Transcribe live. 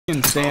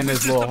can stay in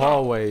this little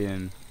hallway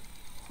and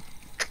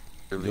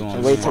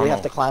wait till we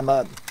have to climb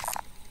up.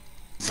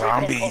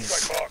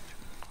 Zombies.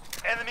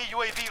 Enemy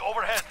UAV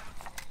overhead.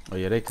 Oh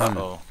yeah, they coming.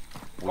 Uh-oh.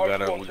 We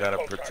gotta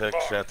protect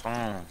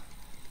Chaton.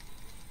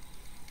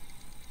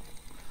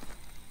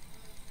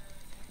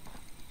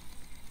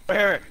 Right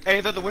here.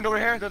 Hey, there's a window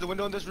right here. There's a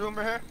window in this room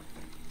right here.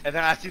 And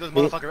then I see those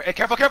motherfuckers. Hey,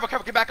 careful.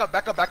 Get back up.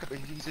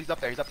 He's up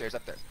there.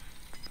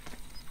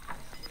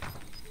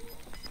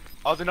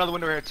 Oh, there's another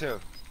window right here too.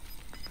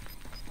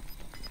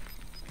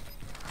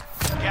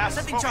 Gas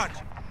setting charge.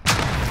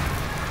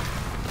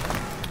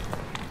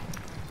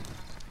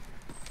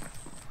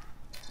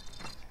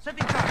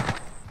 Setting charge.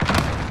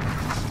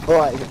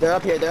 Oh, they're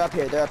up here.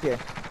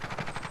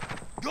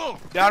 Go.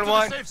 Down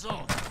one. Safe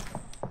zone.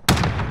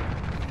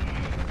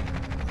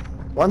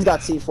 One's got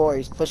C4.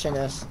 He's pushing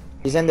us.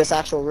 He's in this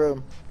actual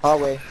room.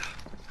 Hallway.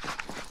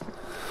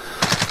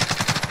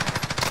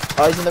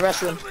 Oh, he's in the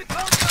restroom.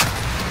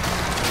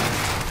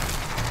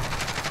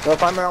 Go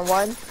farmer on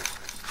one.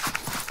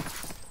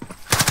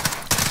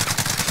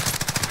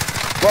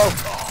 Whoa.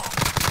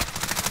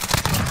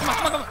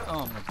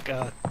 Oh my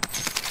god.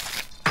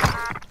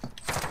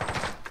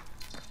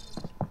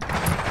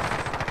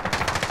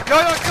 Yo,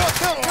 kill.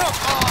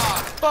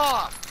 Oh,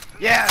 fuck.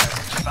 Yes.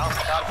 Bounce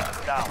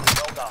down.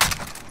 Well done.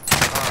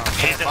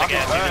 He's in the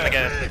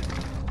gas.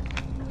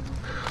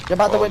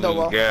 Jump out the window,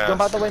 Wall. Gas.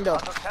 Jump out the window.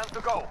 10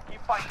 to go.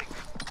 Keep fighting.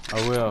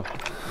 I will.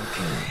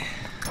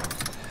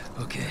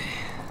 Okay.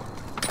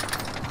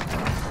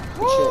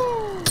 Shit.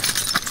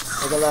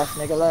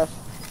 Nigga left.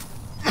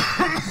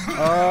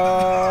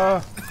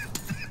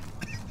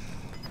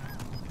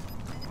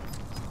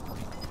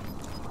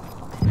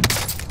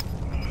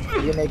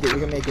 You can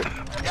make it.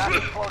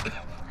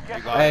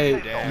 Hey,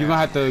 you gonna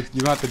have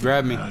to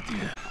grab me. I'm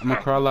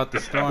gonna crawl out the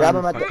storm Grab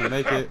him if at I can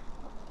make it.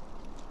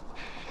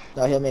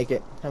 No, he'll make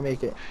it.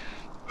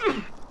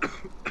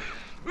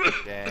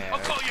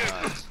 Damn.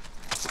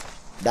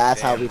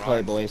 That's how we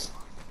play, boys.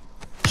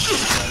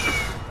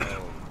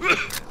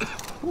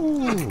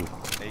 Ooh.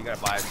 Hey, you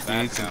gotta buy it You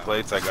back need some now.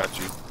 plates, I got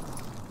you.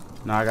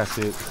 No, I got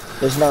shit.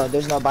 There's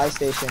no buy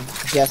station.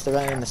 He has to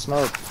run in the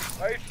smoke.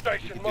 Aid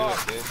station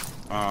marked.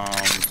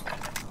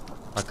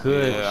 I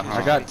could. Yeah,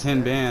 I got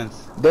 10 bands.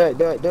 Do it.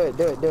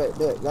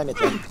 Run it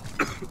then.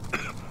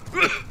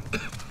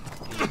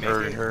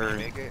 Hurry.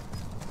 Make it.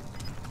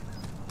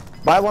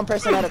 Buy one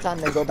person at a time,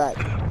 then go back.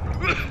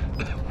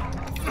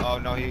 Oh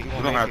no, he won't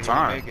don't make have it.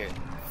 time. He won't make it.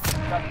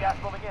 Got gas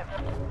moving in.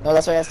 No,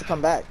 that's why he has to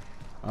come back.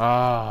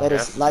 Ah, Let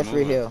that's his life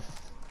moving. reheal.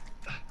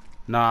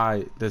 nah.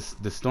 The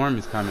storm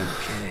is coming.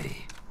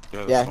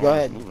 Okay. Yeah, go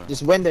ahead.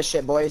 Just win this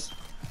shit, boys.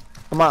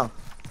 Come on.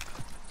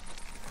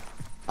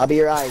 I'll be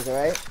your eyes,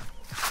 alright?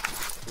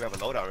 We have a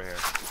loadout right here.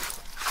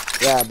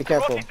 Yeah, be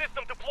careful. Rocky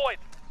system deployed.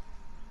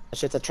 That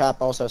shit's a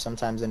trap also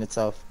sometimes in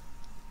itself.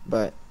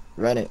 But,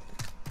 run it.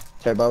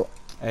 Turbo.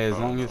 Hey, as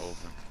long as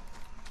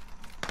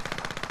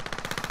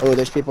Oh,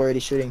 there's people already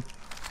shooting.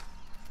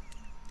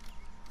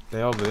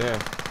 they over there.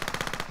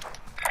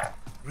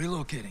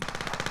 Relocating.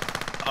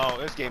 Oh,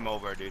 it's game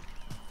over, dude.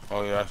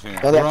 Oh yeah, I seen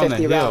it. They We're have on the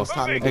 50 hill. rounds,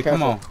 Tommy. Be Hey, come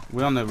careful. on.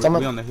 We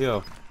on the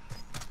hill.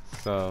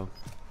 So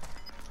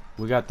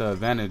we got the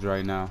advantage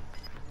right now.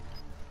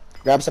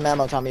 Grab some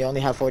ammo, Tommy. You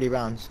only have 40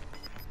 rounds.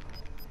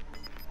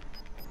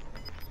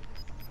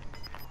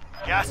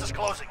 Gas is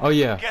closing. Oh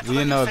yeah, Get to we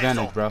the in new the safe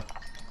advantage, zone. bro.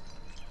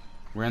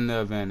 We're in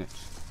the advantage.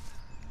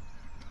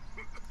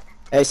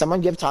 Hey, someone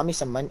give Tommy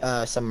some AR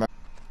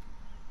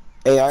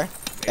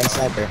and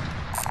sniper.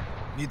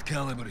 Need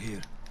caliber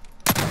here.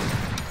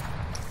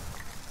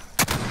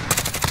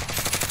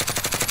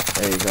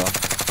 There you go.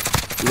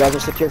 You guys are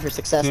secure for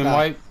success Team now.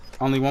 white.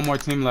 Only one more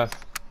team left.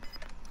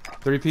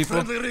 3 people.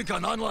 Friendly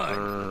recon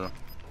online.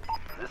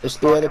 There's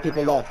 3 other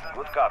people left.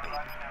 Good copy.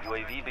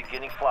 UAV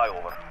beginning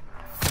flyover.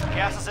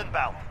 Gas is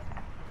inbound.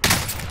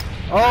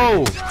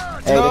 Oh!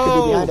 Hey, they could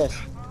be behind us.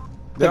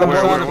 They're Take a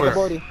where? boardie, take a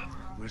boardie.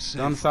 We're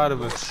safe. Down the side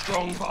of us.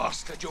 Strong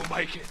bastard, you'll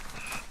make it.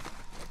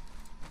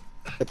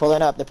 They're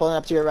pulling up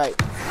to your right,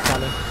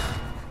 Tommy.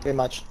 Pretty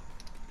much.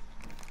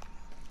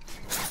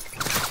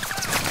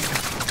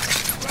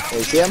 Hey,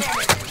 you see him? He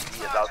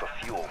is out of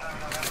fuel.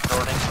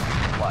 Returning to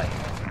flight.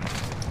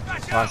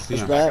 Oh, I see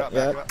Push him. back, Back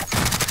yep. it up.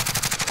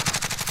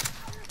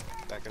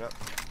 Back it up.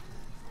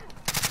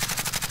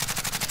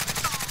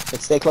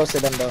 But stay close to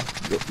them though.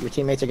 Your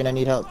teammates are gonna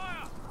need help.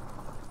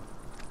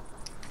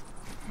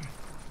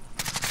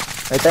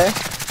 Right there.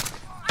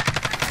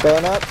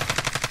 Going up.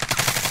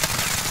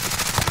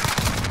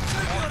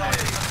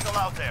 Still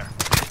out there.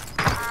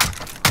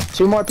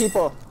 2 more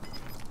people.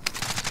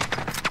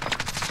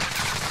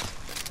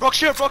 Broke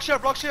shield. Gas is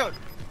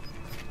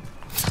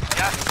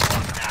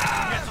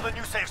closing. Get to the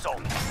new safe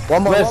zone.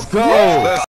 One more. Let's go!